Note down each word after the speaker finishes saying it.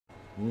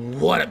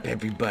What up,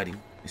 everybody?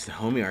 It's the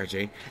homie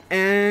RJ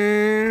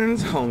and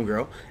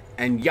homegirl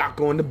and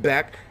Yako in the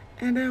back,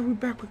 and we're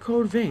back with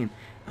Code Vein.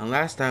 And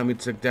last time we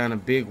took down a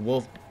big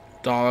wolf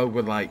dog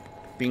with like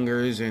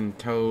fingers and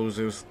toes.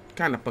 It was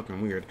kind of fucking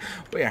weird,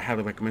 but yeah, I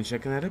highly recommend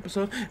checking that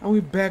episode. And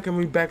we're back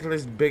to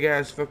this big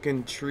ass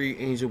fucking tree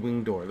angel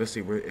wing door. Let's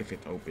see if it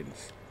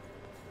opens.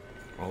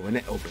 Oh, and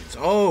it opens.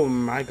 Oh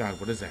my god,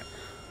 what is that?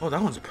 Oh,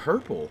 that one's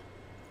purple.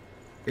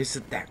 Is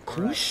it that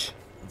kush?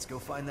 Let's go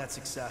find that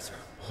successor.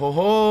 Ho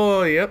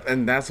ho, yep,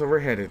 and that's where we're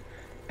headed.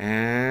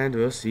 And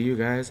we'll see you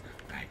guys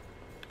right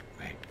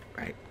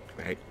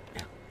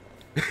now.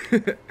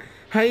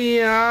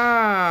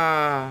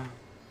 Hiya!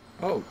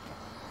 Oh,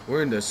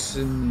 we're in the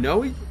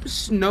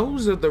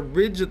snows of the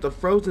ridge of the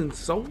frozen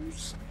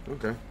souls.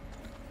 Okay.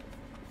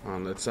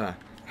 Let's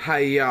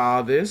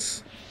hiya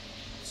this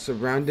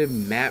surrounded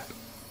map.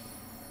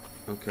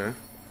 Okay.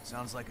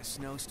 Sounds like a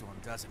snowstorm,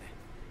 doesn't it?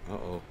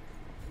 Uh-oh.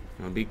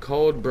 Gonna be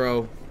cold,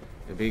 bro.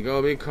 It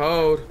gonna be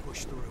cold.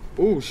 Push through.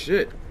 Oh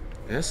shit.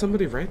 There's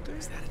somebody right there.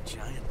 Is that a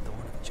giant thorn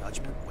of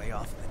judgment way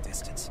off in the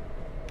distance?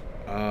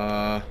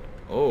 Oh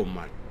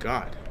my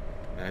god.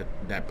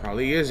 That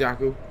probably is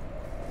Yaku.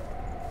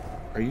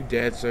 Are you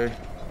dead, sir?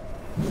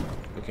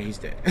 Okay, he's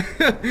dead.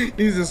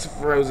 He's just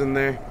frozen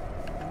there.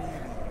 Maybe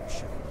you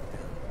should look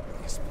down.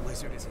 This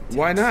blizzard is intense.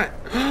 Why not?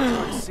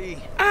 See.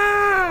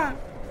 Ah!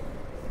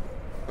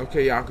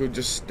 Okay, Yaku,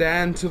 just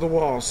stand to the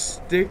wall.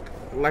 Stick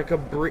like a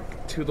brick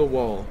to the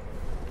wall.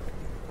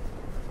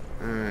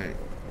 Alright.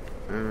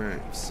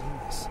 I've seen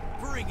this.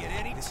 Bring it,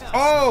 Eddie.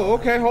 Oh,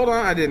 okay, hold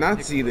on. I did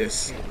not see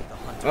this.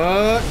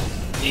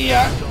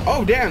 Yeah.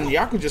 Oh, damn.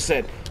 Yaku just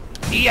said,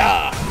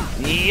 yeah.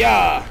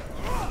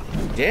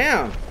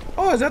 Damn.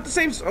 Oh, is that the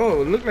same?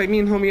 Oh, it looked like me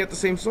and homie had the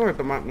same sword,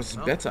 but mine was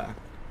better.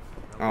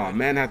 Oh,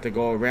 man, I have to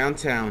go around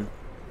town.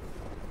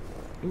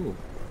 Ooh.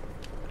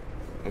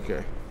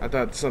 Okay. I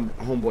thought some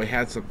homeboy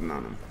had something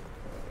on him.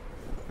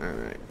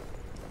 Alright.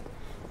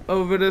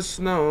 Over the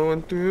snow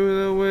and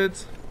through the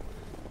woods.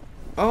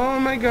 Oh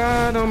my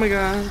god, oh my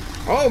god.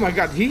 Oh my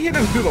god, he hit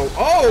him through the...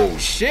 Oh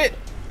shit!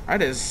 I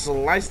just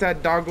sliced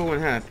that doggo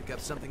in half. Pick up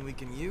something we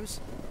can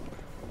use?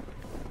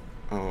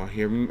 Oh, I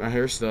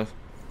hear stuff.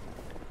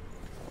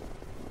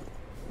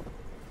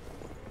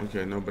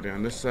 Okay, nobody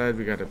on this side.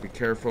 We gotta be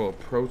careful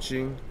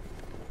approaching.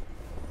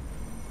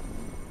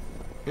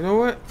 You know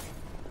what?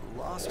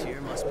 Lost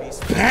here must be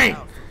some Bang!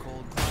 out for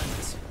cold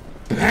climates.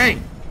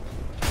 Bang!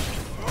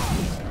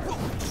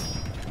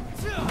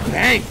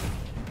 Bang!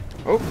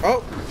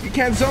 Oh, you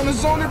can't zone a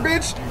zoner,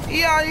 bitch!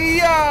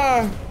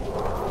 Yeah!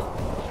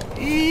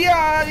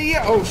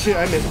 Oh shit,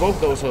 I missed both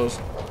those hoes.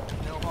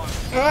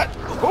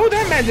 Oh,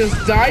 that man just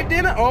dived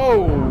in.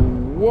 Oh,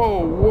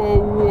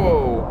 whoa.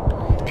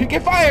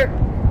 Picket fire!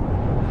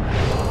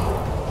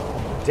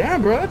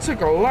 Damn, bro, that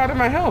took a lot of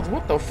my health.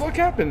 What the fuck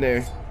happened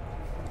there?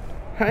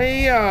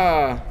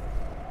 Hiya!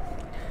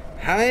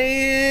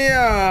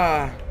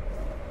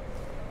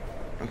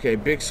 Okay,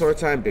 big sword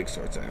time.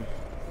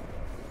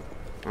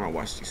 I'll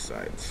watch these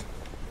sides.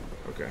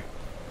 Okay.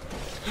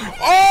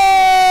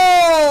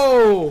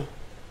 Oh!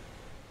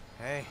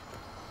 Hey.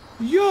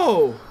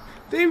 Yo!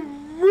 They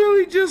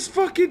really just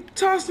fucking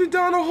tossed me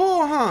down a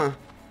hole, huh?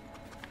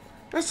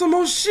 That's some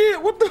old shit.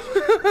 What the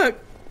fuck?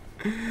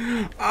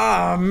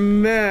 Ah,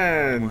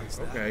 man.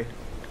 Okay.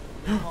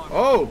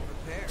 Oh!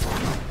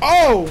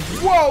 Oh!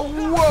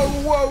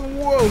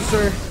 Whoa,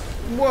 sir.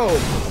 Whoa.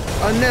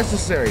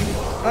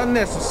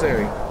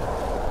 Unnecessary.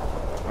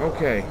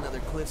 Okay. Another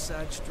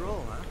cliffside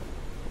stroll, huh?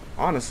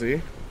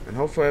 Honestly, and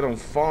hopefully I don't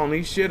fall and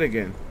eat shit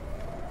again.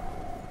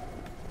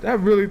 That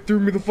really threw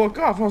me the fuck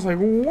off. I was like,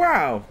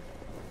 wow.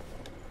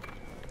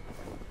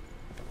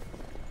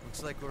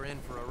 Looks like we're in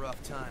for a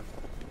rough time.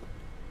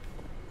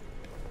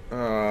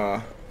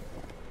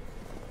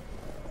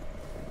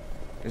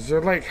 Is there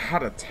like how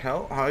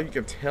you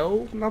can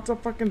tell not to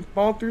fucking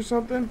fall through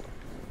something?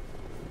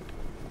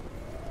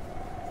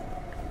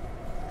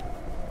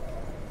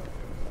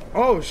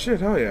 Oh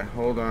shit, hell yeah.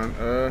 Hold on.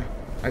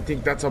 I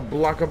think that's a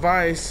block of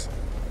ice.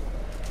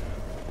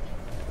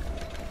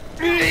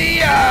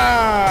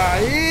 Yeah!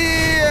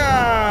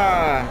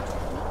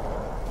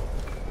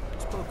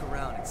 Let's poke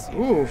around and see.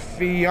 Ooh,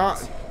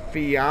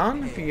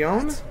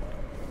 Fion?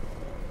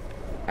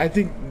 I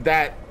think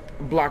that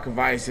block of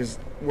ice is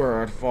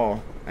where I'd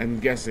fall, I'm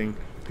guessing.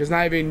 Because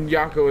not even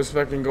Yako is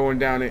fucking going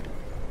down it.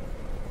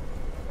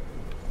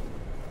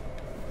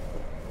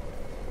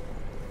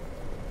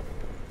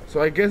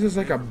 So I guess it's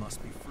like a...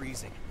 Must be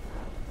freezing.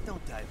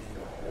 Don't dive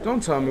in.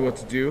 Don't tell me what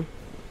to do.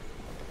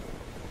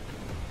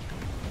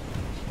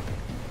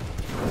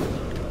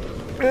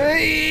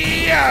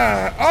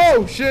 Yeah!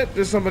 Oh shit!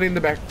 There's somebody in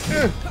the back.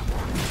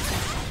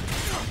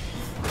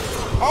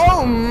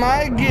 Oh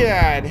my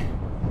god!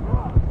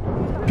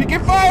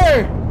 Picket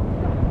fire!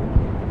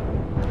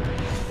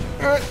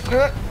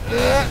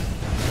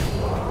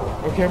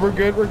 Okay, we're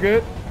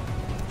good.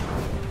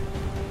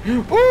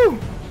 Woo!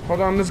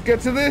 Hold on, let's get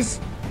to this.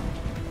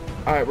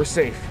 Alright, we're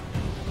safe.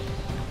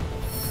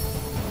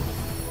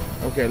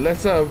 Okay,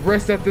 let's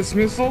rest at this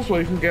missile so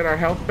we can get our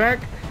health back.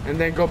 and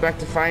then go back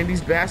to find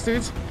these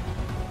bastards?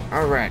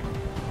 Alright.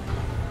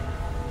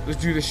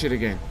 Let's do this shit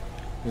again.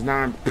 Because now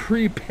I'm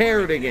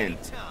prepared again.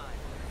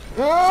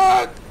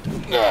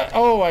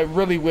 Oh, I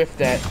really whiffed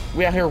that.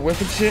 We out here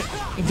whiffing shit.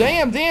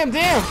 Damn, damn,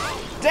 damn.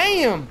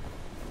 Damn.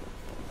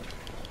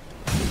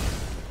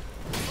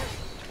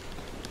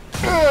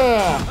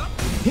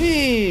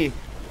 He.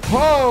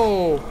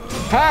 Ho.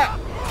 Ha.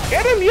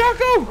 Get him,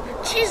 Yako.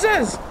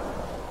 Jesus.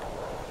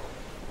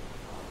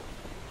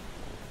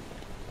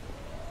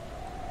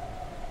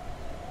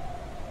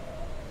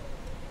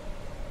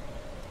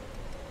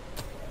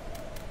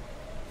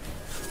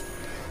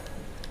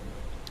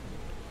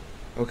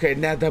 Okay,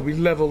 now that we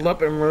leveled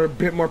up and we're a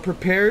bit more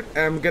prepared,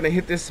 I'm gonna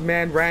hit this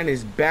man right in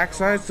his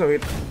backside so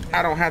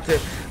I don't have to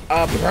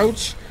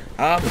approach.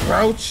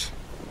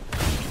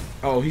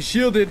 Oh, he's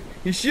shielded.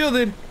 He's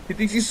shielded. He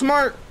thinks he's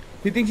smart.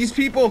 He thinks he's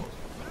people.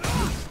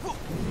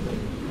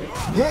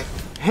 Get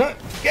him,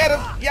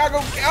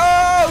 Yago.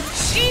 Oh,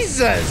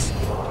 Jesus.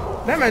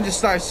 That man just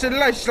started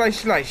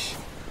slice.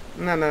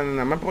 No.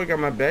 My boy got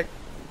my back.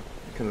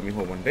 Okay, let me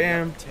hold one.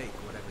 Damn.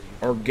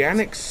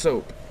 Organic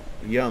soap.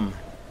 Yum.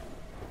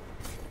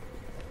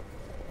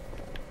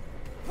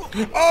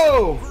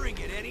 Oh! Bring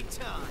it any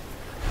time.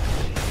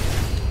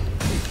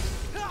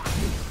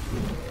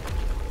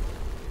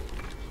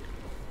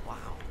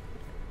 Wow.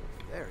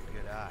 Very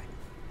good eye.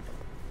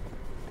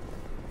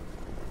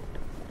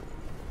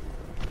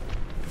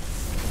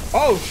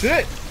 Oh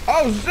shit!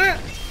 Oh shit!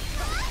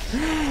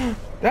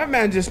 That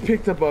man just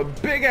picked up a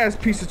big ass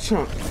piece of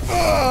chunk.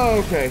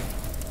 Oh, okay.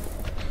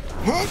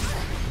 Huh?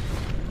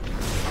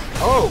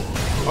 Oh,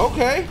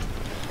 okay.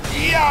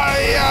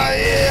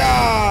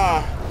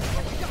 Yeah.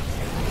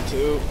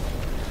 Two.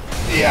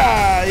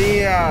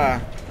 Yeah.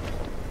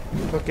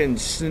 Fucking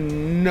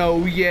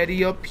snow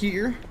yeti up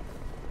here.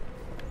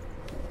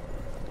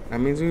 That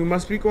means we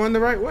must be going the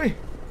right way.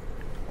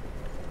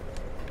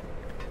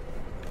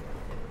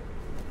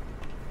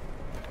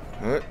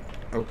 What?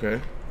 Okay.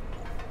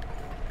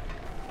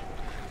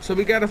 So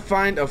we gotta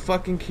find a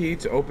fucking key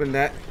to open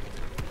that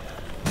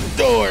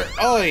door.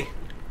 Oi.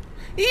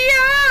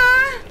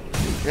 Yeah.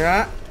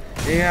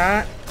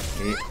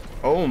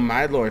 Oh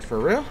my lord, for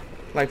real?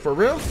 Like for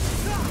real?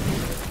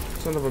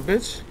 Son of a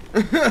bitch.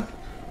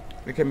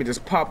 Let me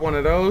just pop one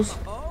of those.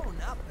 Oh,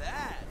 not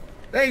bad.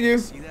 Thank you.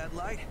 See that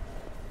light?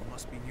 It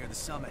must be near the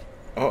summit.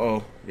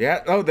 Uh-oh.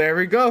 Yeah. Oh, there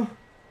we go.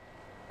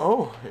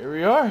 Oh, here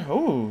we are.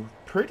 Oh,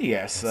 pretty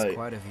ass sight. That's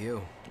quite a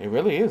view. It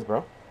really is,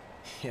 bro.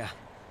 Yeah.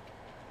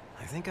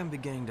 I think I'm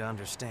beginning to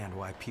understand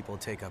why people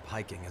take up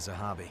hiking as a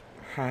hobby.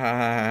 Ha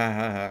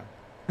ha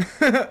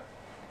ha.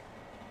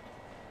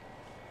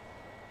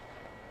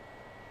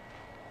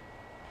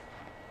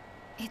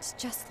 It's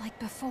just like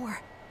before.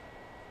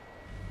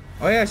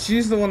 Oh yeah,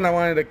 she's the one that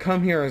wanted to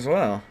come here as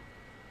well.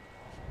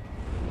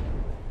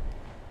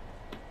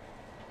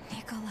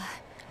 Nicola,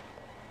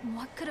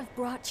 what could have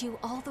brought you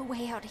all the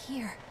way out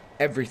here?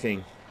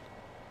 Everything.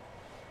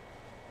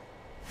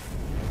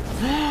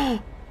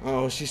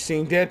 Oh, she's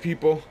seeing dead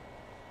people.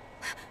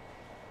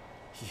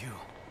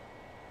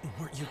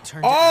 Weren't you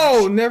turned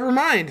Oh, never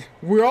mind.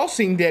 We're all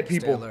seeing dead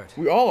people. Stay alert.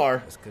 We all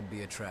are. This could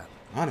be a trap.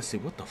 Honestly,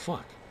 what the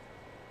fuck?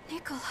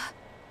 Nicola,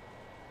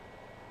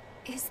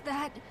 is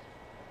that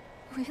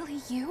really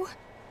you?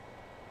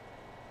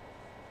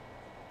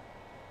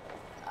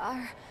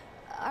 Are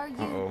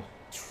you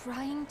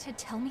trying to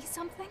tell me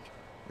something?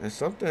 There's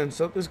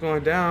something's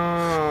going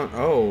down.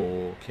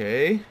 Oh,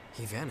 okay.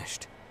 He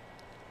vanished.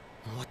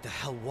 What the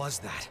hell was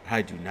that?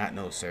 I do not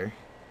know, sir.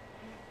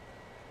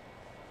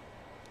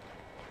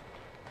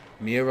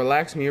 Mia,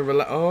 relax.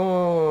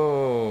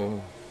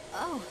 Oh.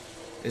 Oh.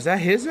 Is that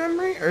his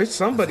memory or is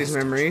somebody's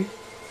memory?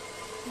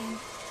 Then,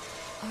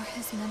 are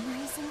his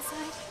memories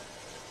inside?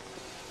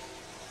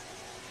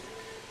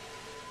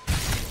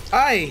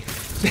 Aye.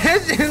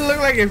 That didn't look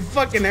like it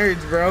fucking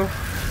hurts, bro.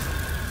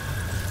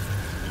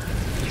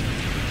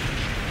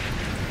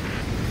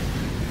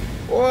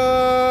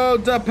 Whoa,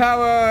 the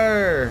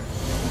power.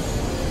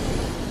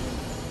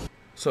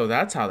 So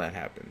that's how that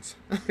happens.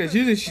 Because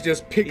usually she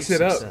just picks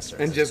it up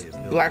and just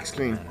black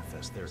screen.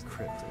 Manifest their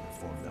crypt in the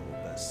form that will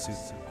best suit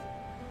them.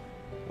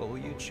 What will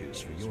you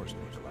choose for yours,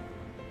 Nicola?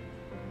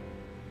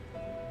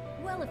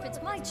 Well, if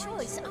it's my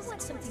choice, I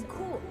want something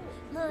cool.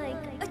 Like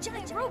a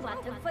giant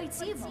robot that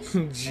fights evil.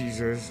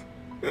 Jesus.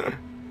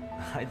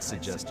 I'd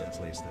suggest a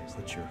place that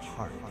puts your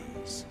heart at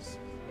ease.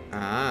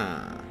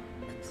 Ah.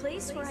 A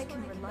place where I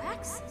can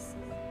relax?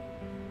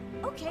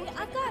 Okay,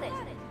 I've got it.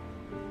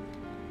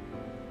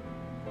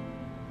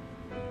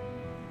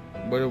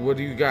 What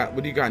do you got?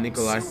 What do you got,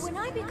 Nikolai? So when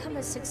I become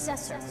a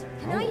successor,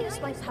 can I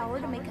use my power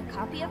to make a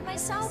copy of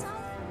myself?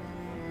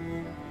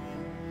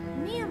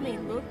 Mia may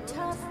look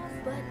tough,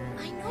 but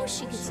I know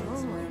she gets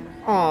lonely.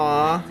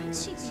 Aww. I think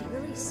she'd be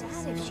really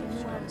sad if she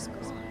knew I was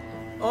gone.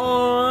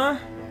 Aww.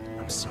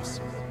 I'm sorry,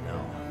 but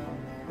no.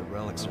 The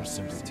relics are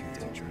simply too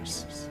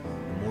dangerous.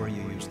 The more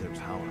you use their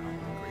power, the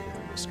greater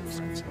the risk of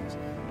losing.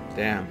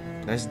 Damn,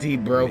 that's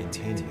deep, bro.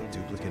 Maintaining a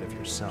duplicate of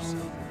yourself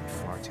would be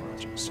far too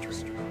much of a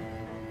strain.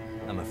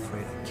 I'm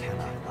afraid I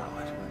cannot allow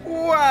it.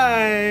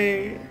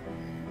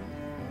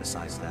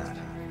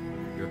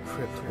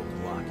 crypt will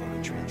block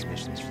any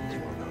transmissions from the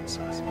world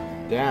outside.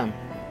 Damn.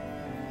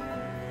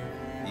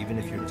 Even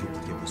if your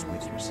duplicate was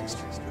with your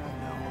sister, you don't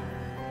know.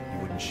 You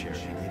wouldn't share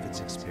any of its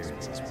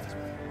experiences with her.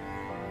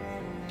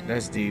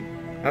 That's deep.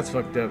 That's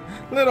fucked up.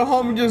 Little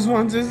homie just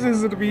wants his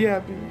sister to be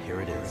happy. Here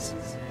it is.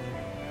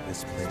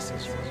 This place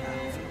is your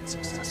battlefield,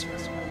 successor.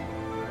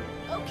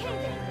 Okay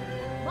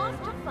then, off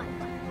to fight.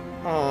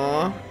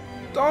 Aww.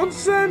 Don't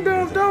send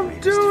him.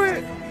 Don't do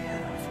it.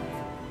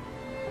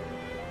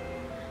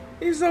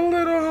 He's a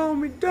little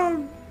homie.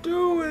 Don't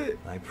do it.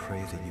 I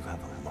pray that you have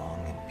a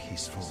long and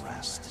peaceful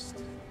rest.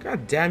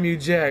 God damn you,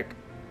 Jack.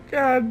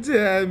 God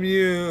damn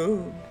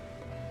you.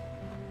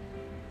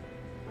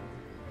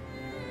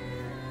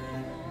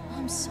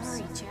 I'm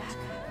sorry, Jack.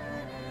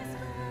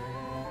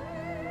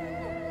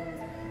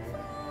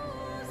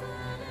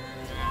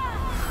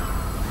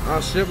 Oh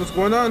shit, what's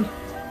going on?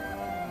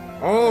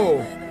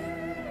 Oh.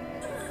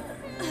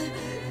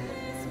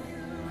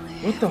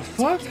 What the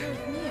fuck?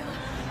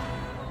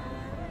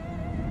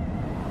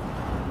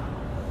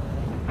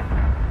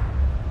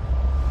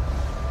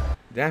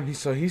 Damn, he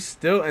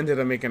still ended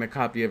up making a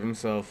copy of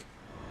himself.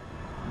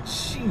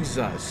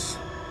 Jesus.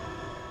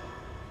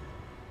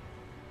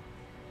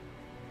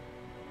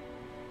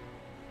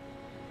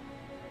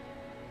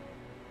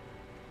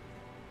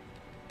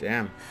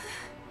 Damn.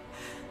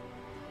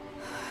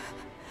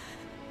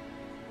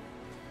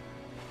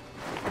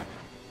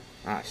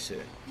 Ah,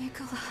 shit.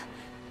 Nicola,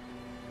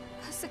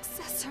 a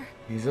successor.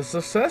 He's a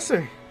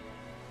successor.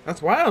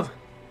 That's wild.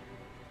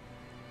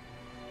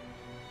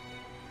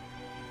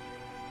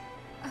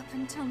 Up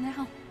until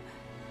now,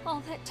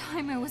 all that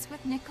time I was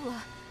with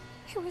Nicola,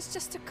 it was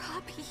just a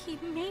copy he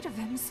made of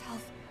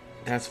himself.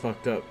 That's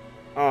fucked up.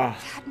 Ah.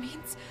 That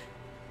means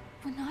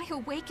when I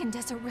awakened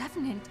as a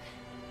revenant,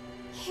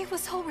 he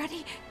was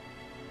already...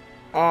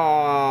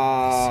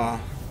 Ah.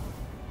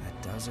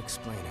 That does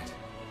explain it.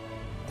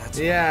 That's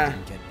Yeah. why he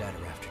didn't get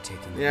better after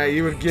taking the Yeah,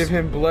 you would give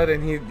him blood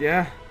and he...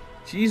 Yeah.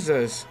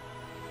 Jesus.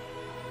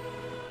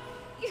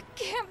 It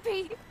can't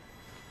be.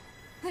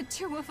 The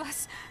two of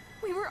us,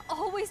 we were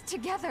always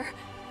together.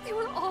 We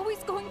were always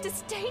going to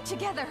stay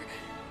together.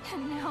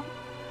 And now,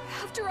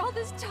 after all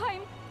this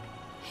time,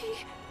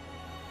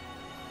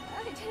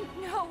 I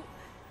didn't know.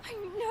 I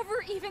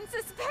never even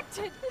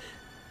suspected.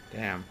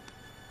 Damn.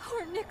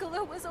 Poor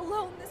Nicola was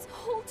alone this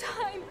whole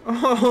time.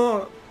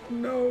 Oh,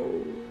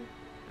 no.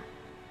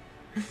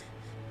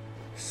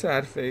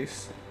 Sad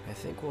face. I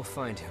think we'll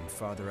find him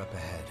farther up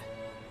ahead.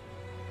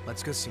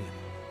 Let's go see him.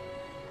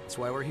 That's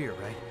why we're here,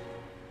 right?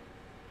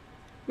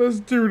 Let's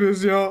do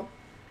this, y'all.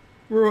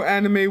 We're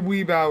anime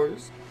weeb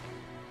hours.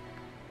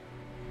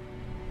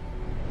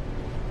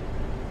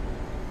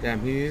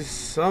 Damn, he's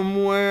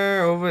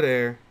somewhere over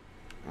there.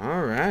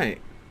 Alright.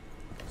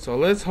 So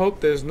let's hope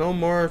there's no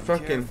more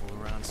fucking...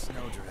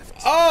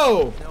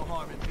 Oh! No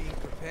harm in being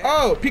prepared.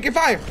 Oh! Peek and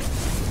fire!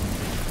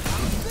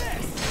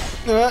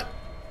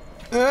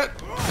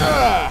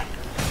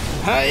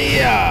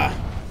 Hiya!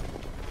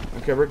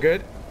 Okay, we're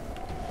good.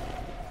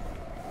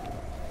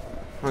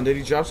 Oh, did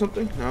he drop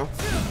something? No.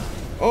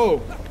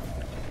 Oh!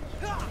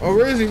 Oh,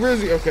 where is he? Where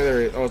is he? Okay, there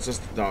he is. Oh, it's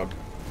just the dog.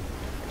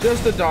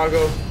 Just the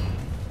doggo.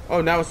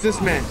 Oh, now it's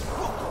this man.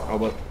 Oh,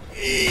 but...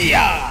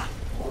 Yeah!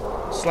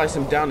 Slice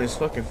him down his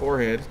fucking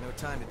forehead. No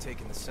time to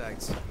take in the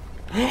sights.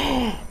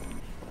 Oh!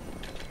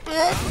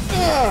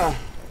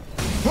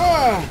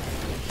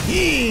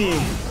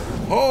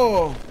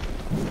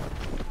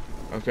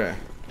 Okay.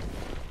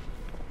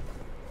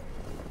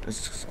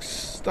 Let's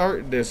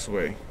start this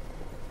way.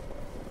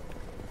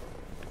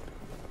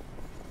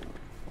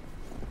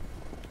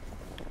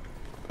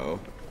 Oh.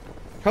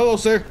 Hello,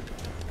 sir.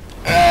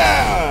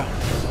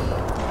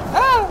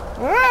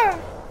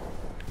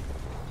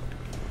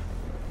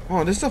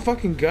 Oh, this is a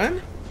fucking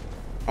gun?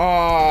 Oh,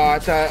 I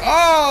thought.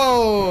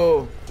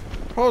 Oh!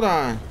 Hold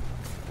on.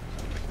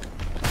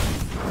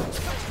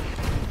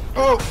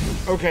 Oh!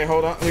 Okay,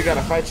 hold on. We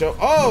gotta fight you.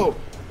 Oh!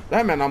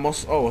 That man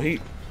almost. Oh, he.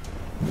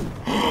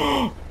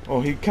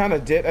 Oh, he kind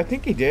of did. I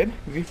think he did.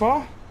 Did he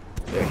fall?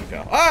 There he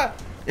fell. Ah!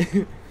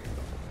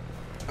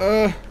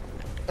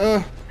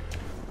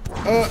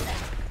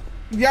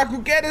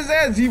 Yaku, get his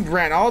ass. He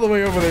ran all the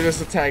way over there just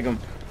to tag him.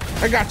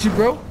 I got you,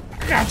 bro.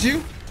 I got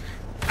you.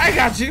 I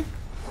got you.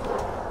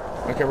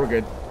 Okay, we're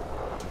good.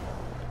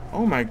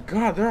 Oh my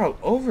god, they're all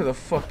over the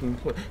fucking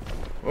place.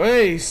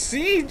 Wait,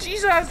 see?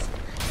 Jesus.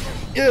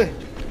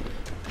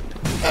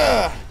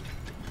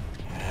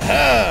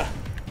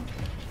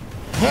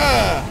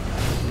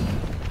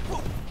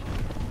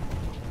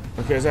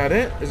 Okay, is that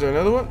it? Is there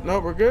another one? No,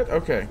 we're good?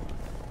 Okay.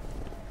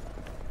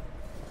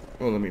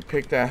 Oh, let me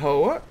pick that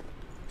hoe up.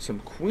 Some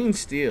queen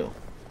steel.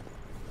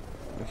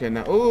 Okay,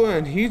 now, oh,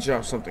 and he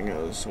dropped something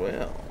as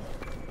well.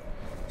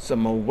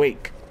 Some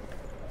awake.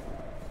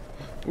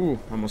 Ooh,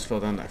 I almost fell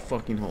down that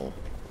fucking hole.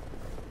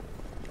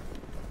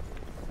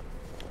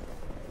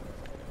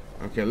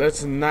 Okay,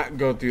 let's not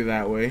go through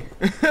that way.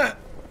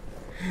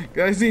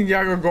 I seen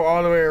Yago go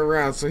all the way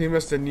around, so he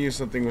must have knew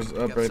something was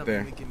up right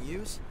there. We can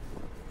use?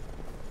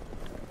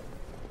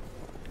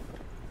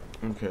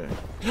 Okay.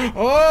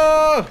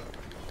 Oh!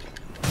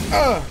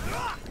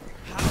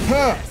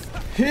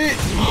 Hit!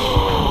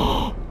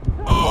 Oh!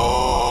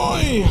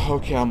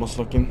 Okay, almost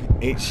fucking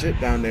ate shit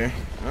down there.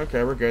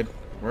 Okay, we're good.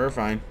 We're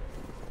fine.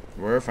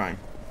 We're fine.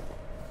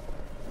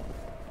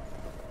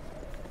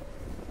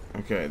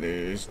 Okay,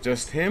 there's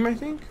just him, I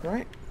think,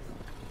 right?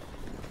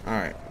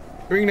 Alright.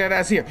 Bring that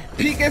ass here.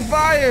 Peek and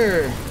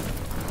fire!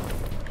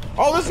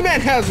 Oh, this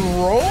man has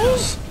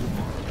rolls?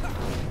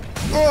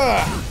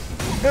 Ugh!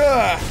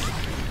 Ugh!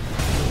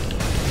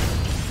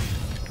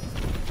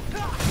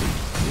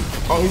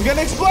 Oh, he's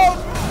gonna explode!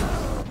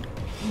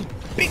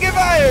 Peek and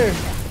fire!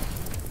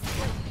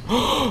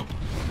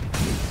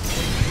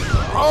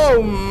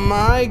 Oh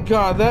my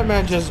god, that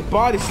man just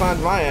body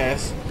slammed my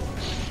ass.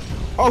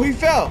 Oh, he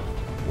fell!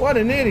 What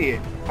an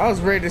idiot. I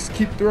was ready to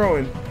keep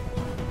throwing.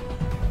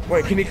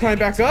 Wait, can he climb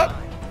back up?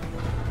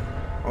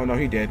 Oh no,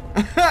 he did.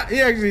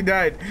 He actually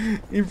died.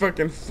 He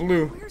fucking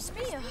flew. Where's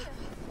Mia?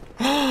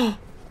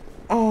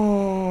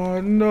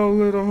 Oh no,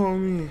 little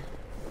homie.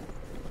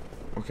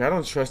 Okay, I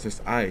don't trust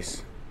this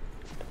ice.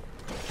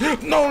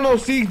 No,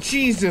 see,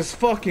 Jesus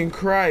fucking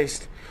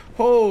Christ.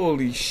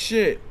 Holy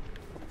shit.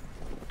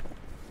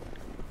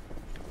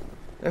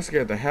 That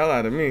scared the hell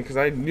out of me because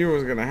I knew it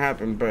was gonna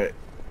happen, but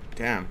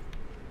damn.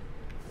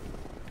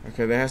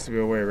 Okay, there has to be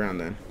a way around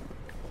then.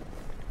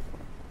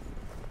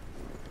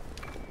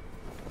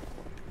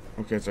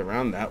 Okay, it's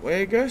around that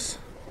way, I guess.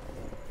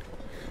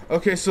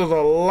 Okay, so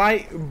the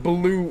light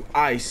blue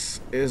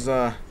ice is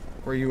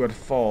where you would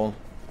fall.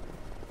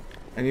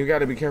 And you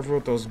gotta be careful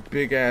with those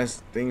big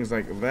ass things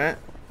like that.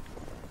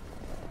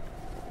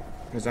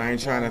 Cause I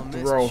ain't trying to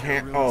throw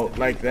oh,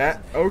 like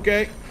that.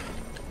 Okay.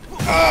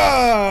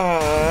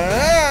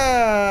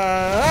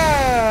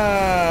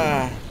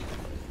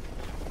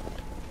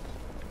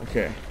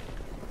 Okay.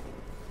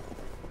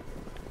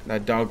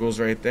 That dog goes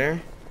right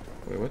there.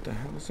 Wait, what the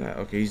hell is that?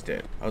 Okay, he's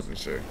dead. I wasn't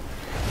sure.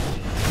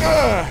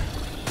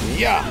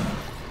 Yeah.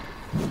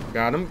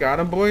 Got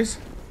him, boys.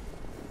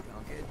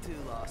 Don't get too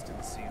lost in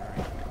the scenery.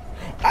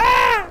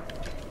 Ah!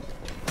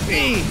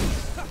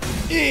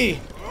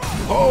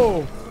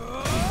 Oh!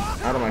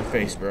 Out of my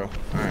face, bro.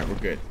 Alright, we're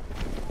good.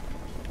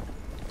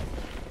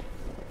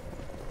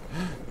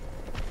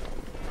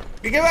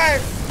 Get back!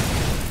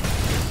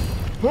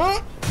 Huh?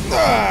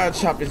 Ah,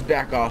 chop his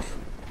back off.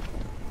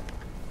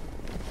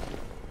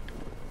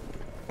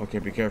 Okay,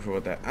 be careful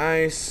with that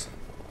ice.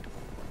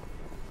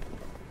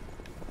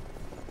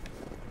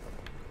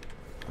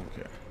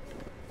 Okay.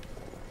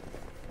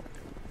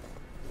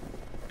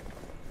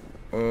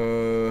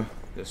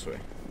 This way.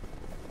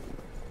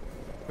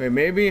 Wait,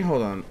 maybe?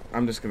 Hold on.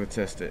 I'm just gonna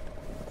test it.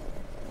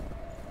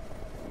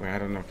 Wait, I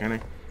don't know. Can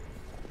I?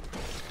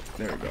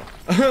 There we go.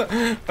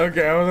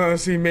 Okay, I was gonna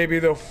see maybe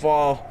they'll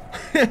fall.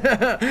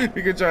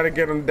 We could try to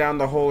get them down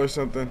the hole or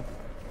something.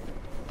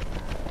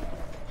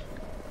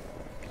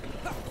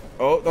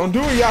 Oh, don't do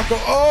it, Yako.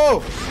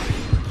 Oh!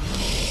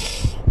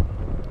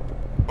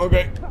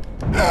 Okay.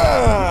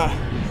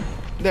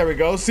 There we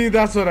go. See,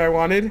 that's what I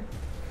wanted.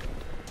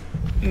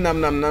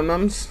 Num num num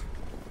nums.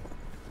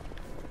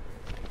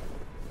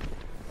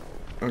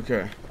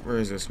 Okay, where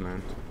is this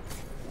man?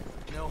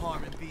 No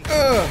harm in being.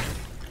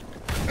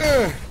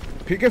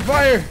 Peek and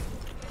fire.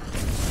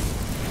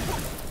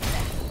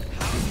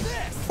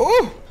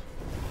 Oh!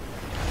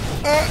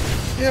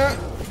 Yeah.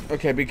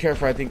 Okay, be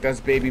careful. I think that's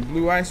baby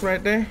blue ice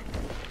right there.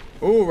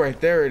 Oh, right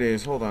there it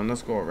is. Hold on,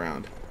 let's go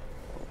around.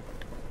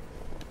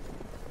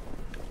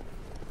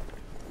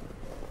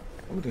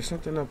 Oh, there's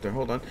something up there.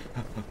 Hold on.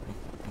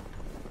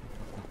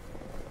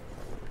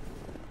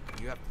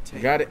 You have to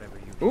take Got it.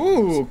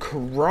 Ooh,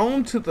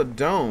 chrome to the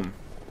dome.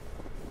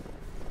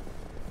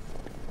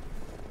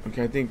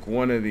 Okay, I think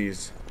one of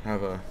these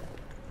have a...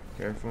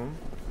 Careful.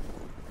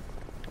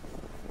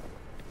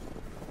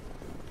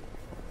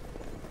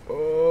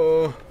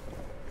 Oh.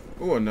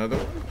 Ooh, another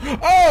one.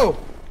 Oh!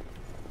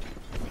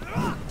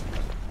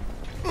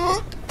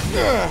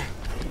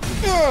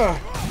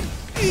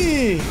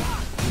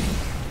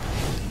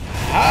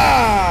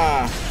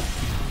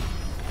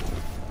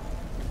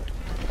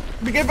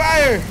 Get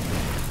fire!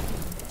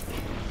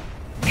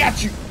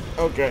 Got you!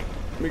 Okay,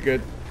 we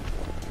good.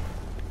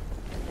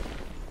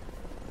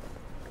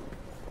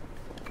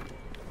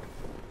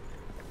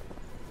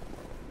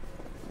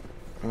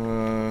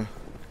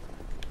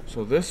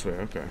 So this way,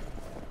 okay.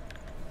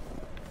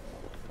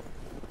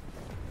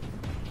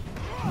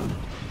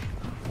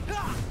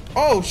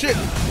 Oh shit!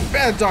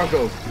 Bad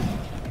doggo!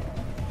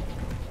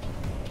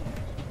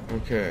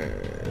 Okay,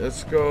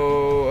 let's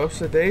go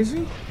upside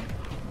daisy.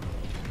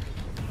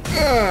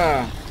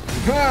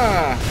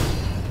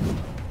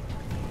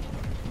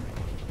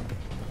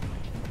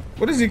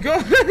 What is he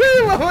going?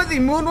 What was he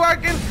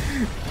moonwalking?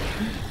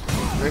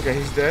 Okay,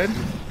 he's dead.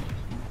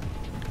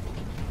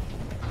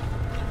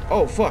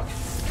 Oh fuck!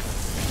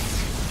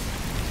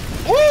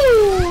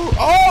 Ooh!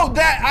 Oh,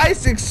 that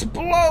ice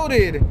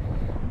exploded!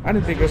 I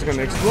didn't think it was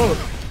gonna explode.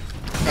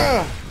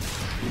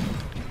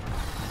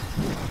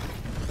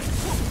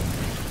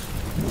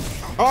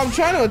 Oh, I'm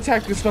trying to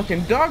attack this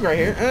fucking dog right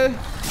here.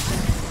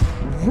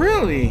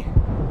 Really?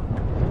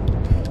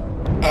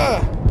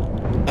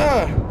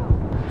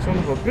 Son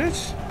of a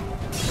bitch.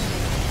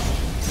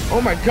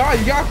 Oh my god,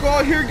 Yako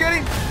out here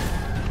getting...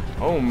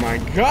 Oh my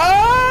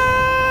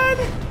god!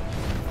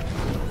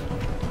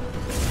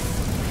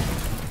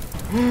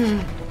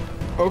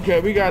 Okay,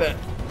 we gotta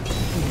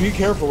be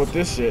careful with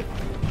this shit.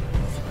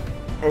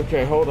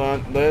 Okay, hold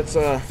on. Let's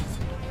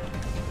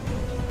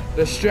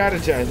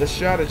strategize. Let's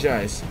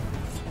strategize.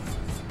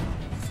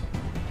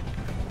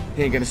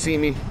 He ain't gonna see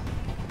me.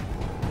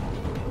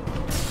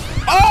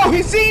 Oh,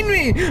 he's seen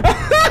me!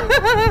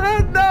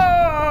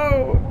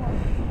 No!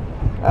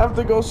 I have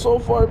to go so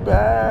far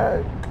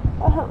back.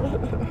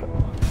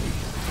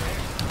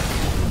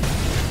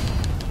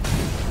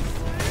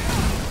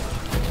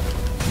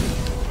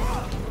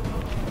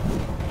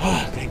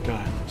 Oh, thank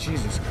God.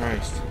 Jesus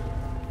Christ.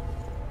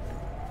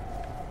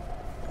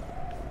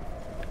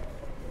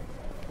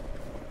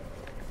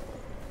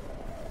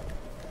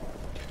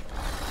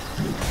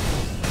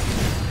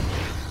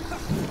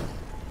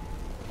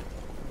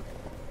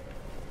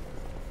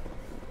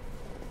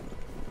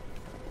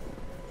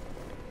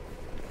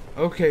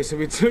 Okay, so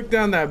we took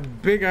down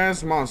that big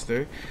ass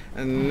monster,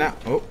 and now,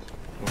 oh,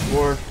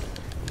 before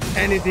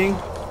anything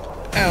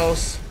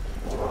else,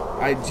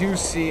 I do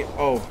see,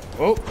 oh,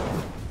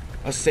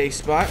 a safe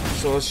spot.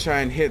 So let's try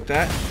and hit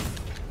that.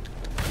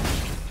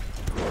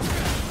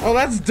 Oh,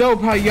 that's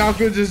dope how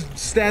Yako just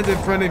stands in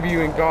front of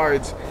you and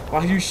guards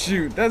while you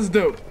shoot. That's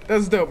dope.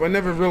 That's dope. I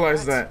never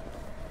realized that.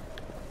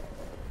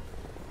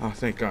 Oh,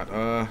 thank God.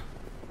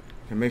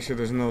 Can make sure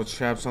there's no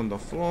traps on the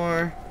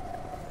floor.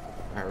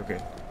 Alright, we're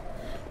good.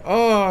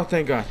 Oh,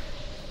 thank God.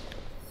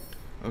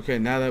 Okay,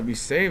 now that we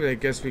saved, I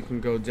guess we can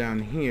go down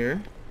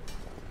here.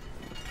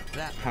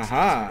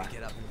 Haha.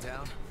 Get up and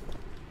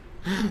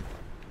down.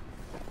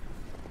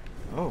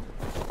 Oh.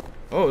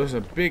 Oh, there's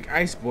a big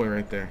ice boy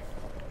right there.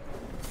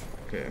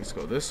 Okay, let's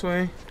go this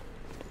way.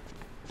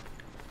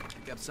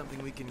 Pick up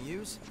something we can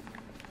use.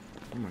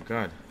 Oh my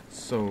God. It's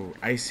so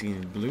icy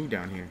and blue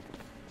down here.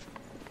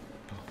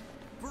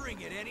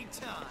 Bring it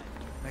anytime.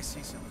 I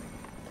see something.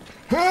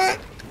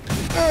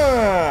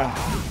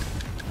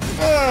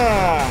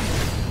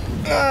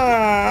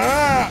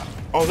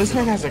 Oh, this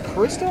man has a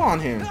crystal on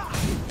him.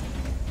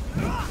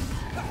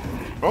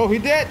 Oh, he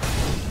did.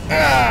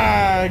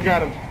 I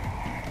got him.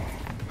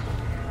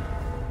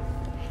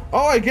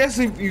 Oh, I guess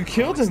if you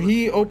killed him,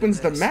 he opens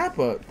the map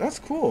up. That's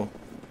cool.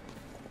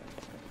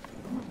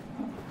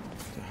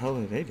 What the hell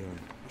are they doing?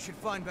 We should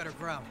find better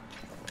ground.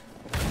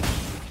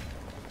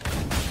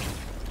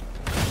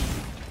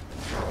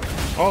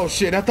 Oh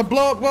shit, not the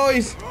blow up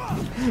boys!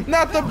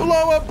 Not the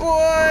blow up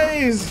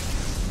boys!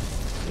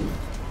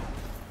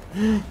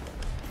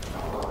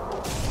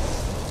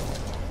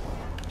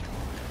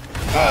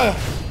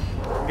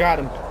 Got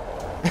him.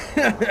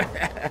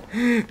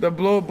 The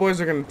blow up boys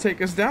are gonna take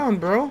us down,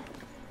 bro.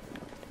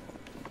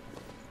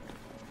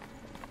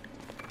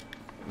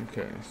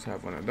 Okay, let's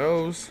have one of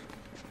those.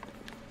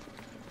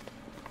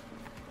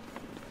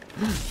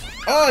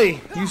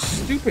 Oi! You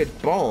stupid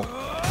ball.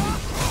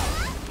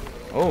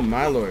 Oh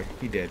my lord,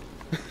 he did.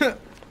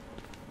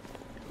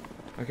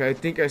 Okay, I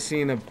think I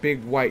seen a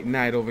big white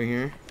knight over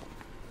here.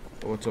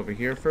 Oh, what's over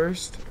here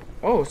first?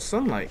 Oh, it's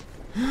sunlight.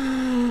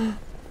 Ho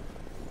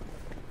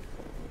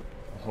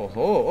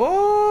ho.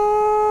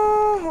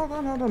 Oh, hold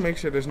on. Make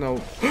sure there's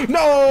no.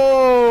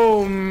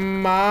 No,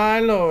 my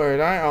lord.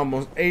 I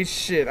almost ate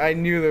shit. I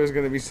knew there was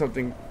gonna be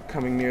something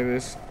coming near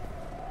this.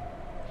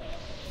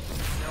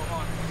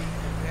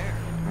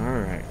 All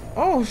right.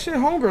 Oh shit,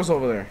 homegirl's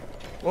over there.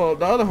 Well,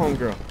 the other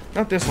homegirl,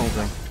 not this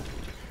homegirl.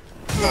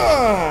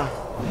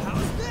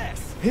 How's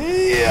this?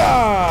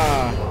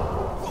 Yeah.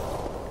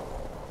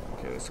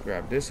 Okay, let's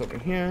grab this over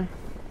here.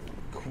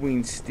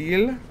 Queen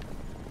Steel.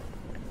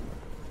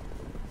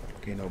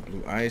 Okay, no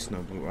blue ice,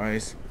 no blue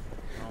ice.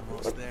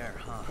 Almost there,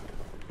 huh?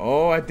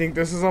 Oh, I think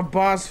this is a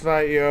boss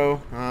fight,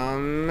 yo. Oh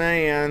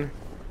man.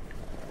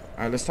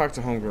 All right, let's talk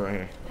to homegirl right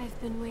here. I've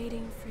been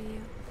waiting for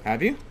you.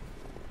 Have you?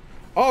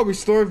 Oh,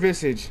 restore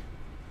visage.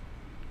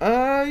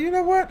 You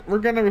know what? We're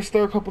gonna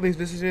restore a couple of these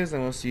visages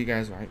and we'll see you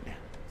guys right now.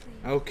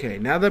 Okay,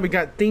 now that we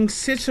got things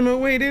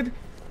situated,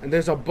 and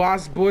there's a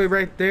boss boy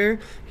right there.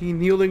 He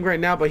kneeling right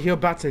now, but he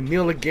about to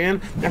kneel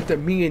again after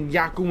me and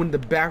Yaku in the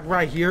back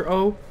right here.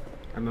 Oh,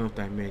 I don't know if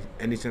that made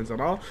any sense at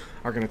all.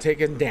 Are gonna take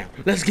him down.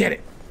 Let's get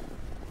it.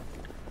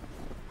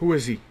 Who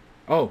is he?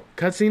 Oh,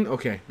 cutscene?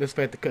 Okay, let's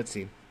fight the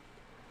cutscene.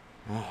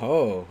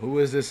 Oh, who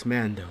is this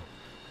man though?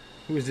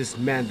 Who is this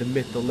man, the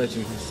myth, the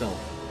legend himself?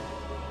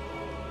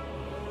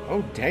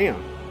 Oh,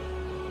 damn.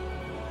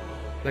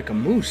 Like a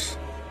moose.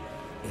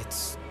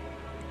 It's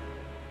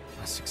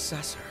a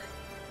successor.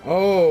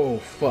 Oh,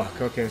 fuck.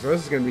 Okay, so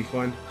this is gonna be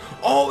fun.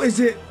 Oh, is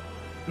it?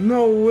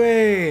 No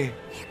way.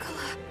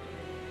 Nicola.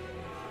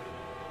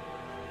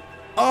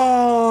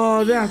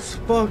 Oh, that's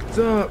fucked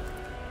up.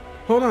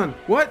 Hold on.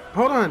 What?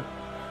 Hold on.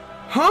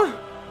 Huh?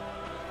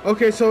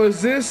 Okay, so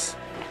is this...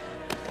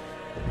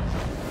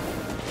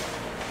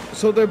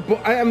 So they're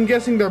I'm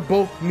guessing they're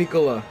both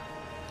Nicola.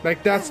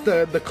 Like that's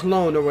the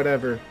clone or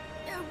whatever.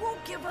 I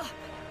won't give up.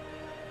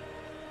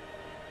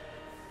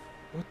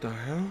 What the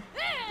hell?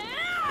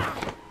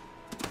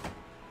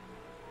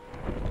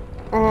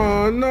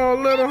 Oh no,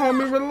 little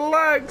homie,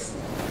 relax.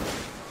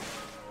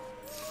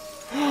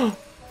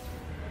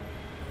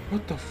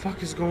 What the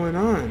fuck is going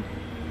on?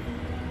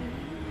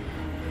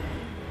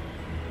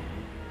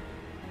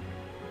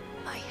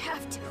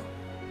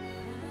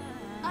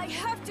 I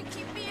have to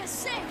keep Mia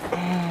safe.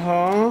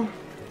 Uh-huh.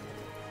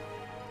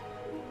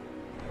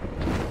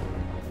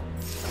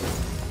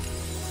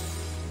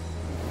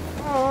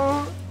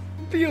 Oh,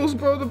 feels,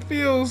 bro, the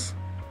feels.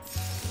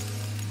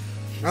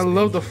 I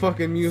love the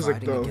fucking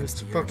music though.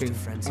 It's fucking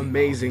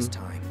amazing.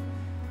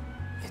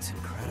 It's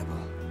incredible.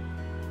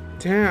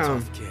 Damn.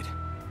 Tough kid.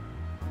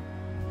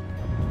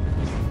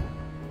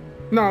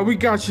 Nah, we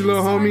got you,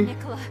 little Sorry, homie.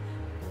 Nicola.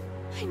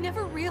 I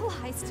never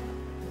realized.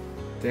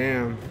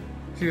 Damn.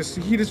 He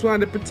just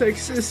wanted to protect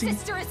Sissy.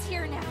 Sister is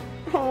here now.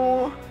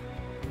 Oh.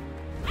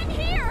 I'm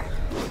here.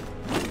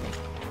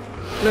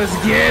 Let's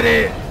get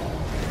it.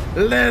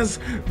 Let's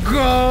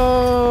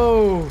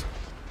go.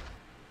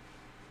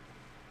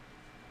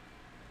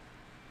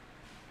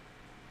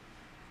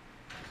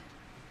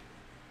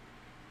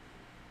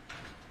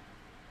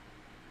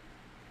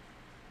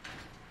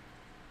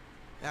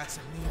 That's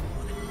a mean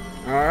one.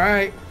 All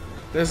right,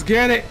 let's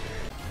get it.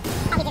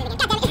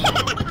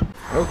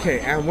 Okay,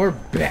 and we're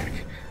back.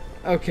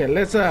 Okay,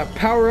 let's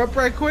power up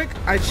right quick.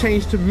 I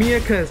changed to Mia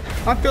because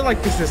I feel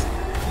like this is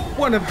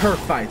one of her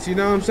fights. You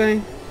know what I'm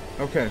saying?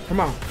 Okay,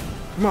 come on,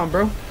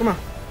 bro, come on.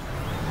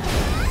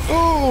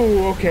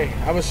 Oh, okay.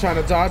 I was trying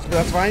to dodge, but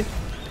that's fine.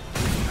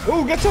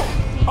 Oh, get some.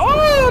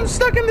 Oh, I'm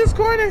stuck in this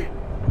corner.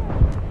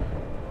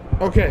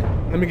 Okay,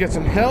 let me get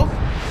some health.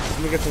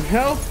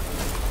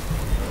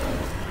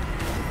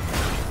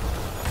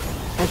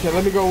 Okay,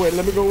 let me go with.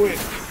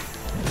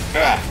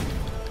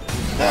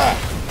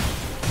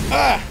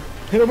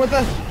 Hit him with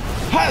the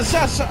hot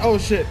shot. Oh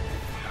shit.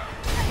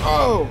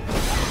 Oh,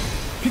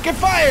 pick and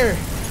fire.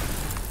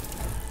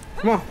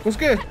 Come on, what's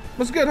good,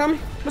 homie?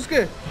 What's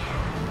good?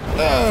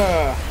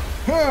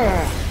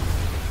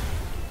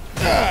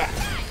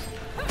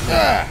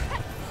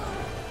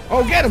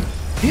 Oh, get him.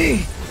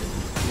 He.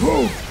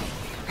 Woo.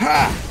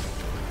 Ha.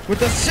 With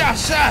the shot.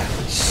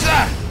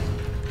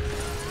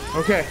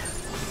 Okay.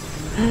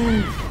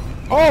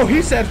 Oh,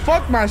 he said,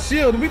 fuck my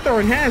shield. We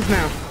throwing hands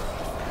now.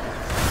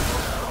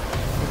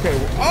 Okay.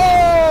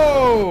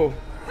 Oh!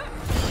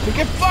 We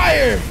get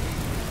fire!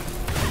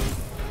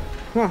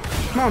 Come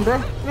on,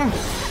 bro.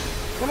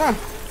 Come on.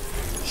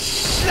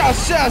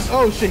 Shots.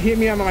 Oh, shit. Hit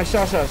me out of my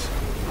shots. Okay,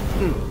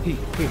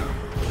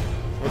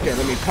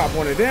 let me pop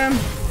one of them.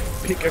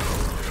 Pick a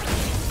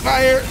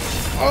fire.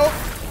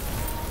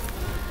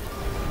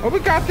 Oh, we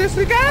got this.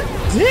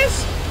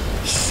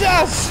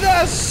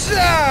 Shots.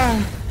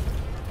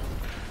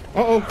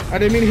 Uh-oh, I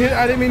didn't mean to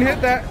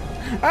hit that.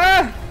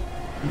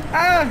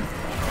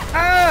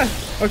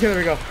 Okay, there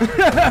we go.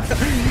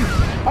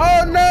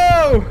 Oh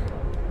no!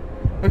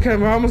 Okay,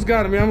 we almost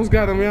got him.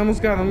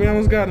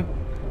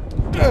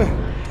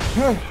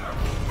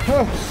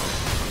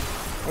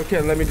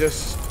 Okay, let me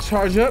just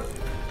charge up.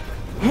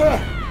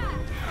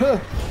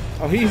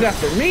 Oh, he's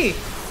after me.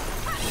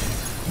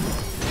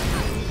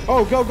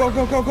 Oh, go.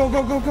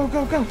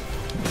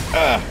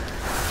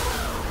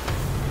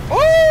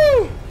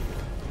 Oh!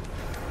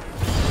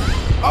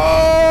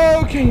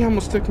 Okay, he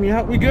almost took me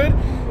out. We good?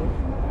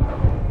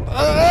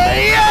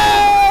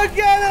 Yeah!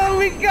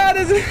 We got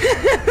it!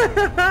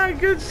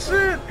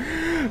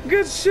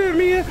 Good shit,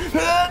 Mia.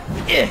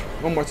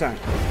 One more time.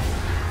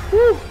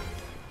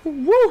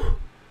 Woo!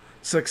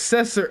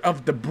 Successor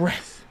of the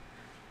breath.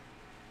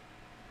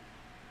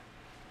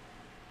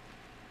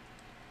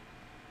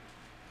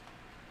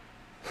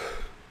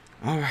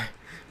 All right,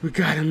 we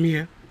got him,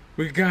 Mia.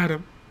 We got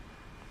him.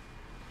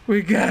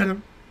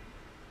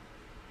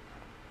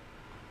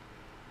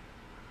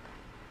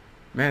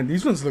 Man,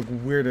 these ones look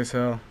weird as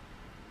hell.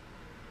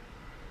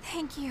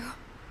 Thank you.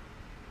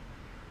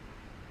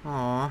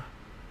 Aw,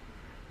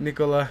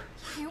 Nicola.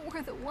 You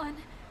were the one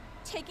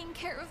taking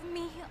care of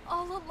me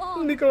all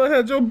along. Nicola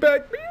had your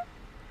back, Mia.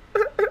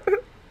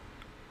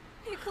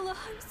 Nicola,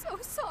 I'm so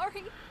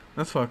sorry.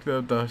 That's fucked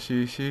up though.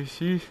 She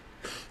didn't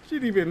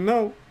even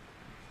know.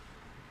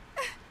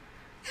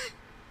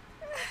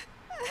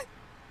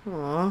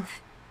 Aw.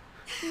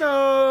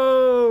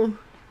 No.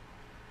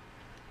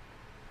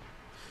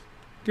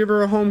 Give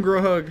her a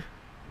homegirl hug.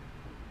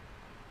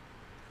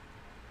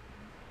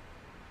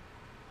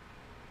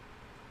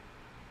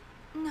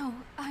 No,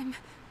 I'm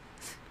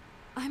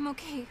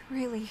okay,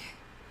 really.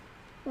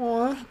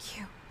 Aw. Thank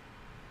you.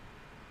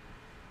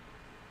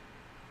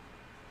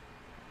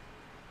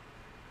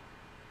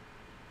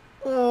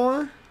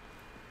 Aw.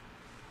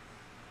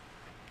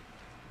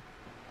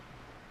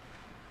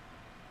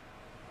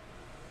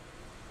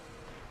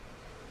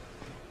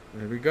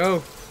 There we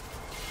go.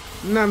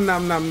 Nom.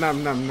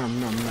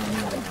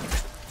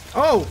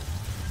 Oh!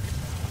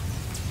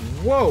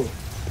 Whoa!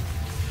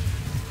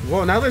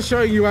 Now they're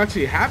showing you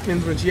actually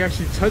happens when she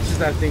actually touches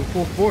that thing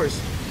full force.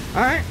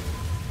 Alright.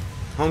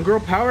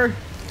 Homegirl power.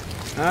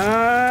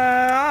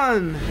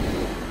 On!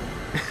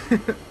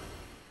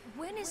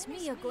 Where is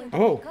Mia going to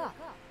Oh. wake up?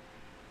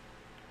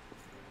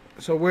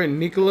 So we're in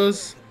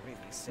Nicola's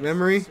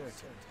memory.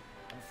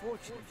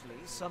 Unfortunately,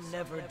 some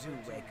never do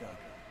wake up.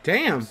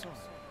 Damn.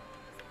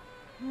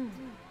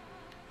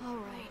 All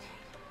right.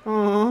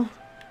 Aww.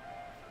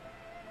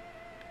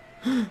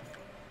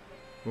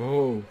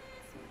 Whoa.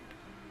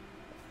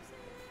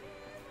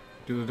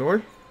 Do the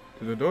door?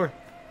 Do the door.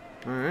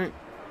 Alright.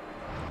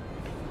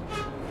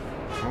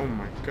 Oh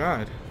my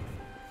god.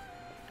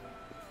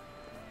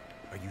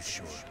 Are you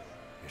sure?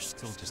 You're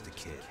still just a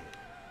kid.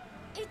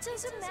 It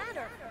doesn't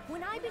matter.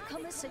 When I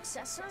become a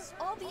successor,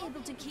 I'll be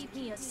able to keep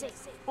Mia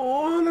safe.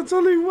 Oh, that's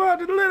only one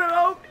little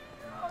hope.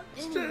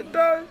 Shit,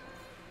 done.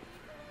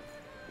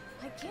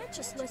 I can't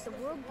just let the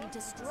world be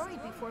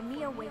destroyed before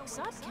Mia wakes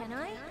up, can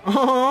I?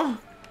 Oh,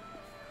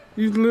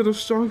 you little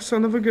strong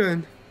son of a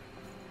gun.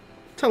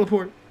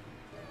 Teleport.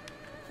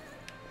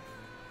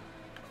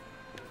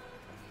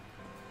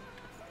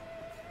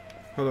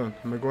 Hold on,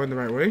 am I going the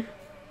right way?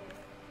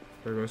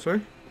 There I go,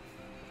 sorry.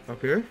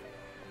 Up here.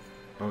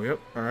 Oh, yep,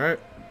 alright.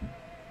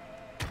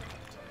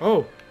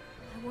 Oh.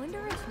 I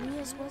wonder if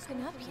Mia's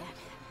woken up yet.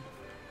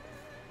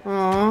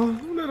 Aw,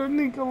 little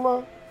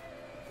Nicola.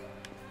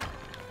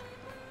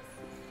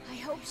 I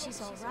hope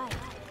she's alright.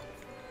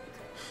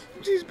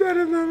 She's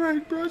better than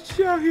right, bro.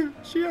 She out here.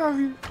 She out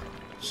here.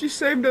 She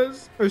saved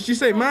us. Or she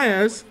saved my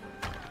ass.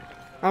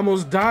 I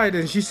almost died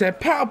and she said,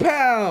 pow,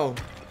 pow.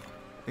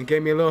 And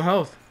gave me a little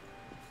health.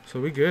 So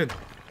we good.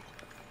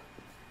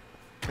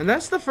 And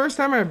that's the first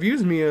time I've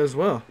used Mia as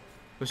well.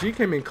 So she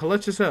came in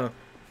clutch as hell.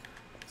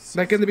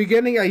 Like in the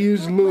beginning, I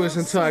used Lewis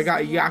until I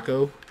got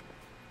Yakko.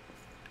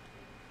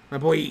 My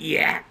boy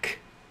Yak.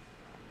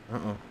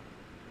 Uh-oh.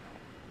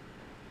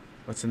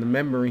 What's in the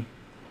memory?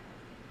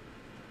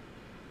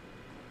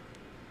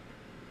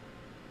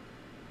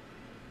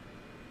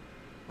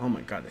 Oh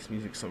my god, this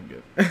music's so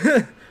good.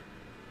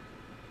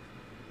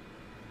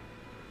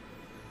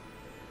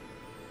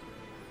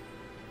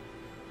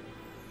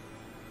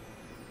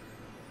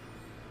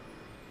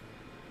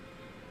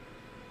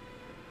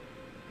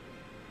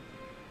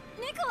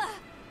 Nicola!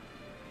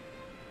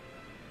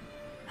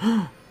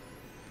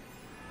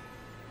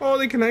 Oh,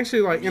 they can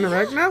actually like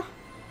interact now?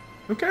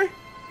 Okay.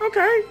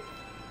 Okay.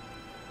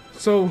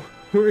 So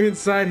we're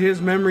inside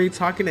his memory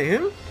talking to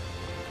him?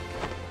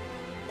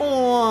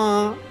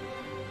 Aww.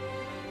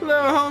 Little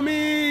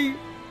homie.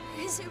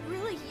 Is it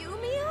really you,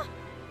 Mia?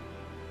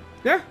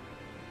 Yeah.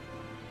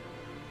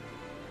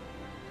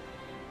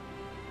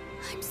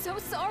 I'm so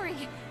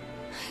sorry.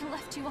 I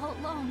left you all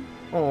alone.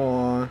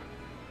 Aww.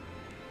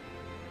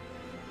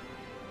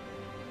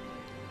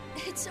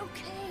 It's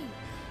okay.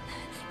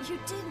 You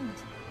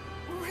didn't.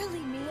 Really,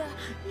 Mia.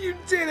 You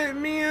did it,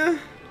 Mia.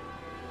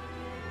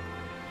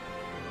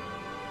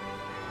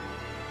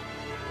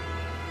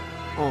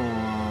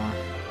 Aww.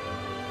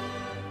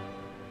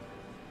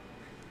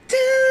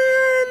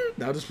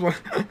 Now just one.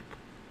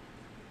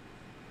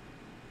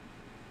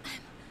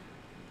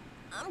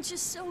 I'm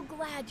just so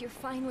glad you're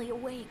finally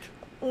awake.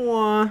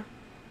 Aww.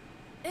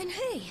 And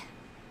hey,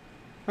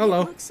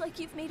 Hello. it looks like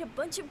you've made a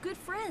bunch of good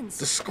friends.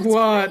 The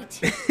squad.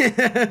 That's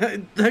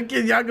great. That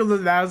kid Yakko's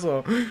an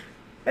asshole.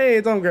 Hey,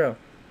 it's homegirl.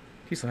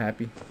 She's so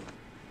happy.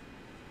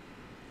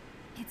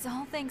 It's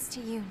all thanks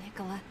to you,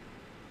 Nicola.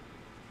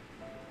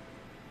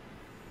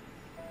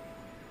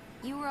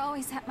 You were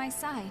always at my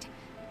side.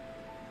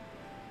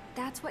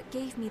 That's what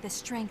gave me the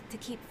strength to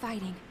keep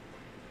fighting.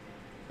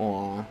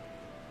 Aww.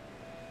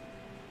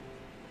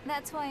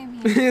 That's why I'm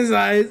here. His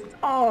eyes.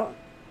 Aw.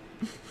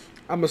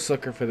 I'm a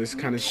sucker for this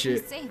kind of You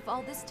kept shit. me safe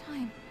all this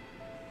time.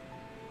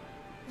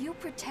 You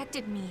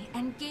protected me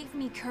and gave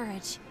me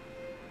courage.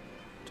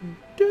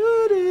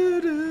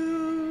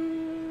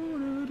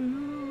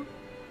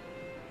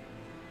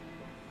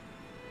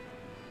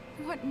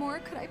 What more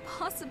could I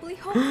possibly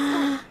hope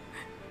for?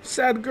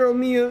 Sad girl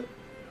Mia.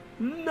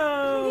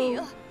 No.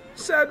 Mia.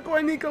 Sad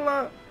boy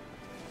Nicola.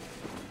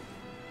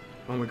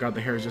 Oh my god,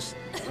 the hair is just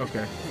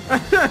okay.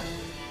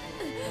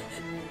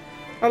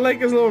 I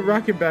like his little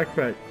rocket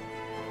backpack.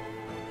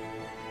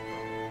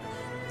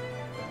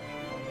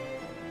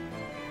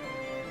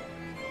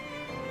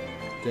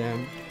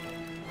 Damn.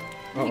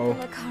 Uh-oh.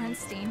 Nicola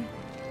Karnstein.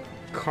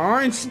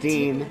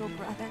 Karnstein. Dear little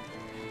brother.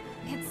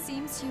 It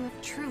seems you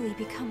have truly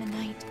become a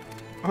knight.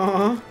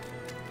 No.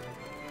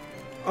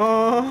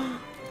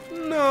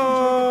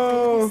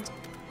 Bravest,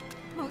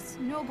 most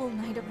noble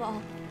knight of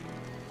all.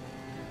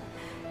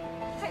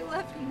 I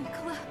love you,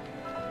 Nicola.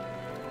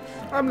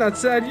 I'm not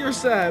sad, you're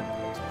sad.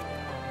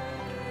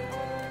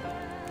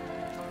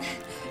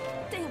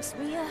 Thanks,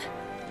 Mia.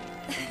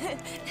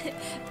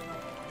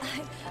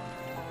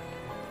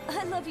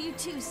 I love you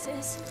too,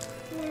 sis.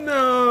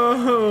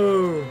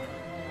 No.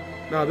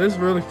 Nah, this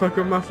really fucked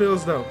up my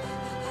feels though.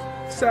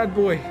 Sad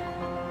boy.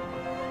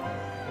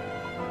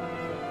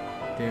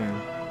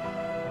 Damn.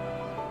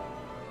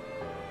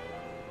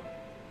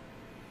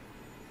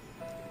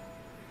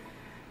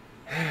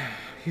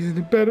 He's in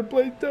a better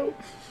place though.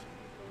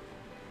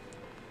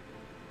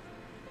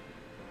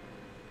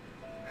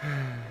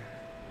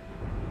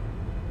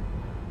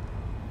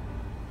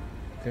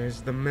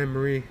 There's the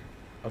memory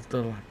of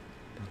the light.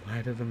 The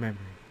light of the memory.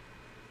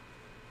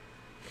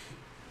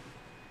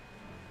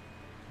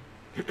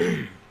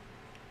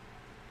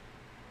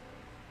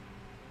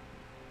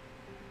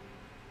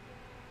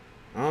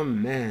 Oh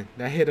man,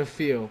 that hit a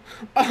feel.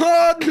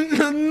 Oh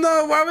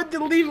no, why would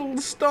you leave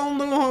a stone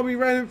little homie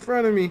right in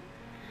front of me?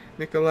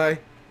 Nikolai,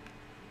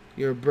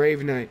 you're a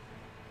brave knight.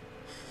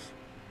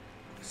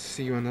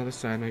 See you on the other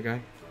side, my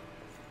guy.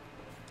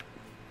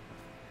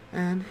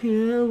 And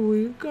here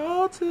we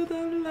go to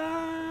the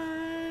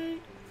light.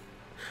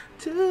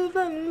 To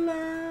the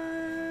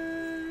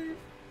light.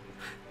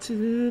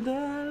 To the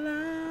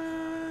light.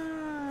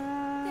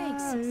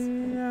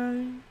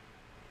 Thanks.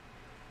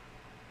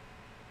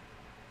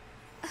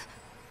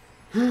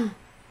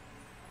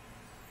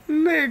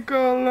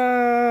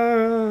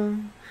 Nicola!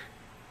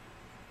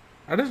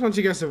 I just want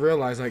you guys to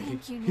realize, like,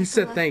 Thank you, he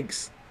said Nicola.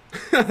 thanks.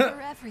 For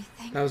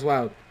everything. That was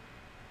wild.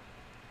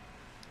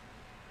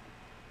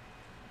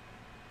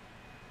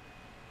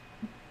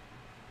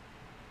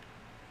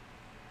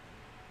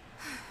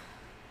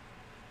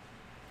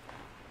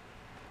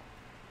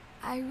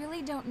 I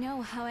really don't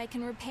know how I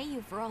can repay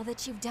you for all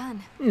that you've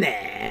done. Nah,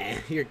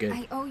 you're good.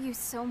 I owe you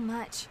so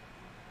much.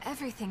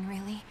 Everything,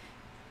 really.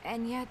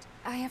 And yet,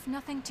 I have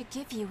nothing to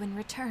give you in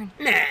return.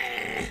 Nah.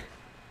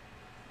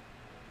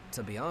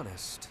 To be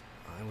honest,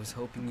 I was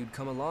hoping you'd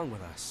come along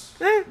with us.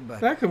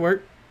 But That could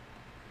work.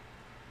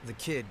 The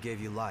kid gave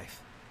you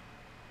life.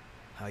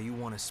 How you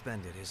want to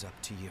spend it is up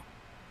to you.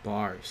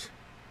 Bars.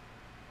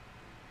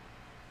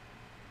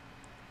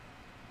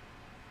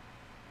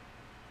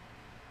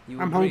 you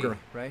I'm agree, hungry.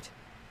 right?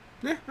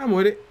 Yeah, I'm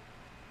with it.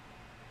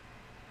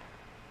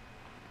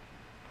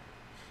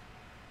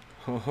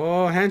 Ho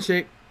ho,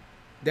 handshake.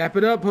 Dap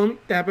it up, homie.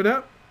 Dap it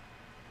up.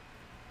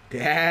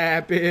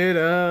 Dap it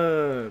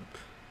up.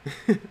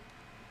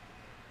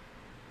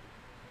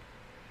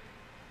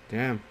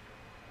 Damn.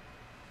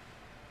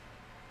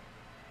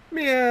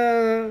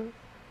 Mia.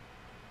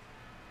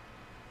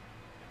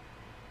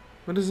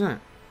 What is that?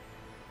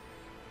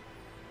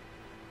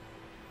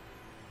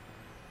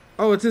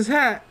 Oh, it's his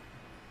hat.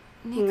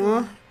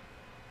 Nicola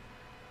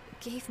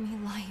gave me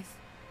life.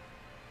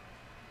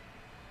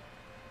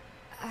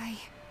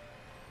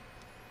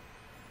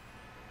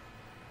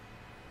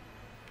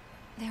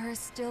 There are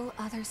still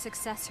other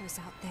successors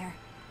out there.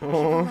 People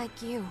Aw.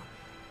 like you,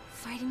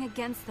 fighting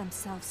against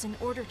themselves in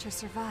order to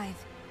survive.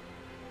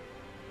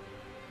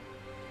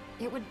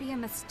 It would be a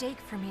mistake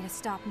for me to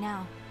stop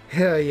now.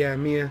 Hell yeah,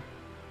 Mia.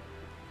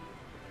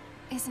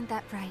 Isn't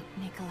that right,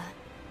 Nicola?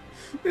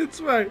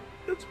 It's right.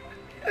 It's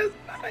right. It's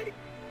right.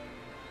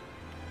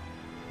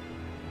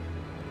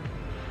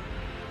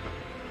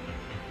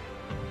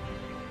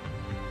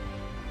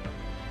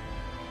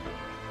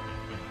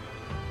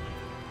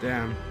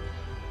 Damn.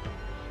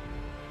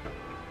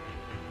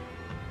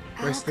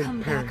 Rest I'll in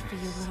come back for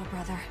you, paradise. little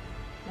brother.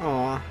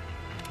 Aw.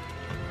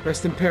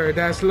 Rest in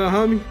paradise, little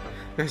homie.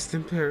 Rest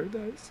in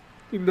paradise.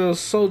 You little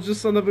soldier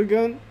son of a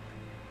gun.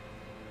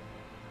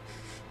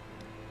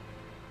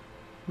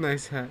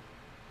 Nice hat.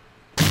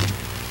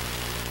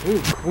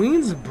 Ooh,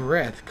 Queen's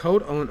Breath.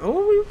 Code own.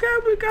 Oh,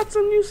 we got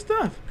some new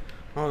stuff.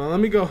 Hold on, let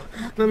me go.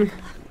 Let me.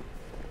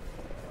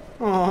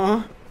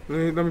 Aw.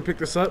 Let me pick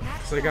this up.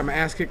 So I got my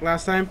ass kicked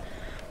last time.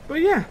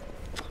 But yeah,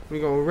 we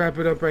gonna wrap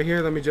it up right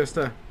here. Let me just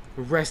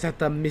rest at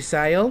the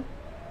missile.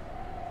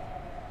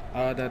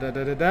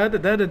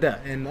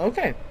 And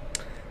okay.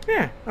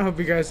 Yeah, I hope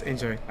you guys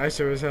enjoy. I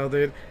sure as hell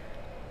did.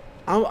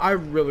 I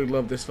really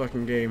love this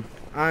fucking game.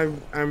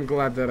 I'm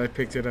glad that I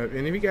picked it up.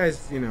 And if you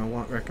guys,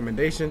 want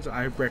recommendations,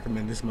 I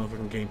recommend this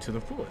motherfucking game to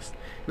the fullest. You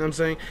know what I'm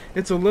saying?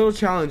 It's a little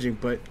challenging,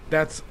 but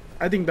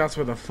I think that's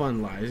where the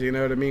fun lies. You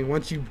know what I mean?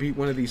 Once you beat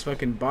one of these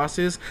fucking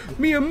bosses,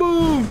 Mia,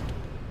 move!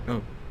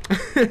 Oh.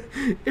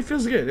 It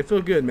feels good. It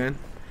feels good, man.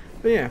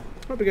 But yeah,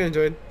 hope you guys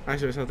enjoyed. I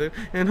sure as hell did.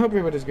 And hope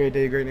everybody's a great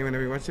day, great night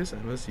whenever you watch this.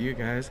 And we'll see you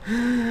guys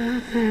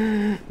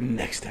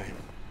next time.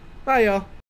 Bye, y'all.